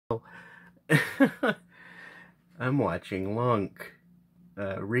I'm watching LUNK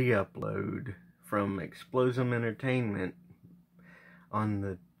re-upload from Explosum Entertainment on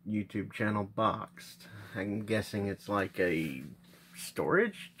the YouTube channel Boxed. I'm guessing it's like a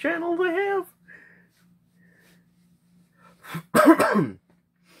storage channel they have?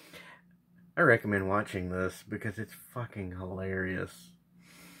 I recommend watching this because it's fucking hilarious.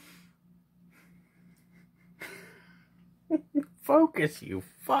 Focus, you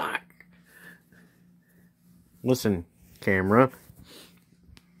fuck! Listen, camera.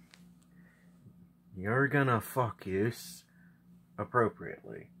 You're gonna focus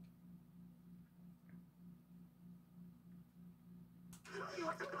appropriately.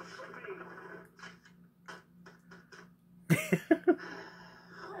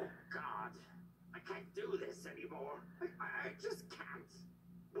 Oh, God. I can't do this anymore. I just can't.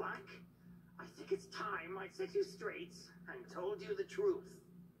 Blank, I think it's time I set you straight and told you the truth.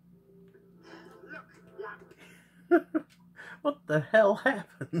 Look, Lunk. What the hell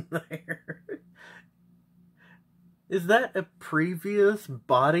happened there? Is that a previous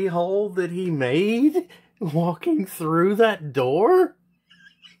body hole that he made walking through that door?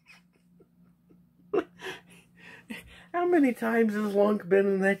 How many times has LUNK been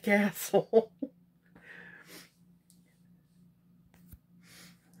in that castle?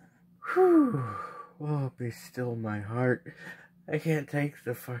 Whew. Oh, be still my heart. I can't take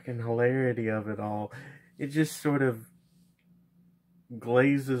the fucking hilarity of it all. It just sort of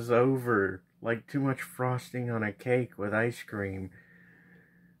glazes over like too much frosting on a cake with ice cream.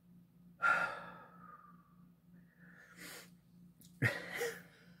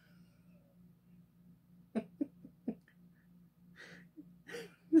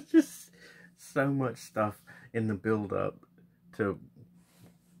 It's just so much stuff in the build-up to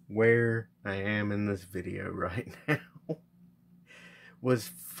where I am in this video right now was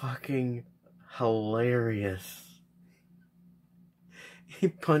fucking hilarious. He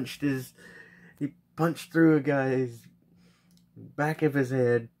punched through a guy's back of his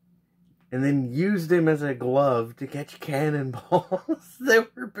head and then used him as a glove to catch cannonballs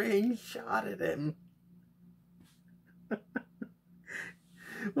that were being shot at him.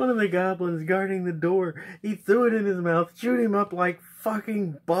 One of the goblins guarding the door, he threw it in his mouth, chewed him up like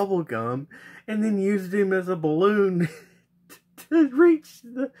fucking bubble gum, and then used him as a balloon to reach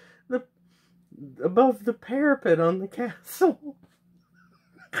the above the parapet on the castle.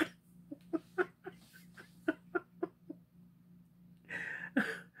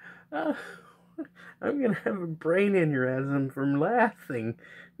 I'm gonna have a brain aneurysm from laughing.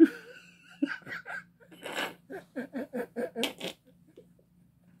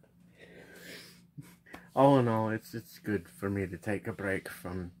 All in all, it's good for me to take a break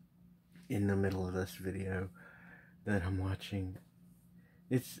from in the middle of this video that I'm watching.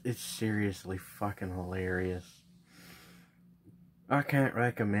 It's seriously fucking hilarious. I can't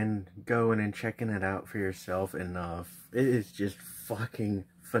recommend going and checking it out for yourself enough. It is just fucking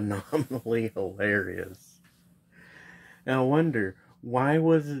phenomenally hilarious. Now I wonder, why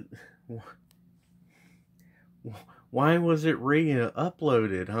was it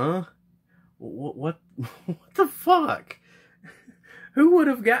re-uploaded, huh? What the fuck? Who would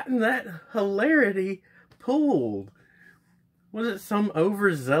have gotten that hilarity pulled? Was it some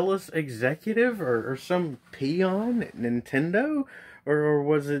overzealous executive or some peon at Nintendo? Or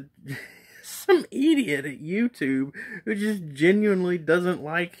was it some idiot at YouTube who just genuinely doesn't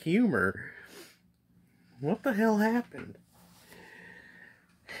like humor? What the hell happened?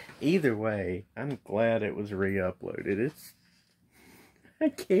 Either way, I'm glad it was re-uploaded. I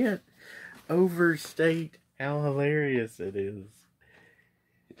can't overstate how hilarious it is.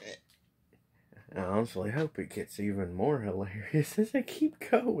 I honestly hope it gets even more hilarious as I keep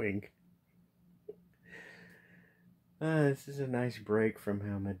going. This is a nice break from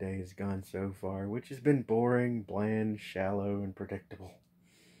how my day has gone so far, which has been boring, bland, shallow, and predictable.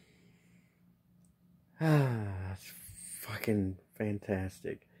 It's fucking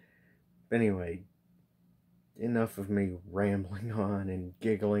fantastic. But anyway, enough of me rambling on and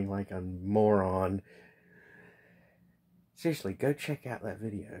giggling like a moron. Seriously, go check out that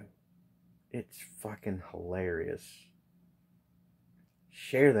video. It's fucking hilarious.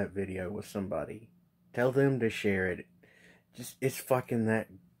 Share that video with somebody. Tell them to share it. It's fucking that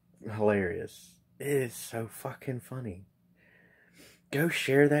hilarious. It is so fucking funny. Go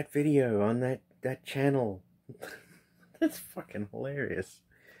share that video on that channel. That's fucking hilarious.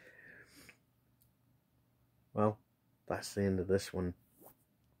 Well, that's the end of this one.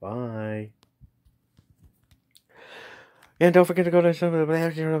 Bye. And don't forget to go to some of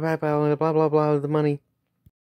the blah blah blah the money.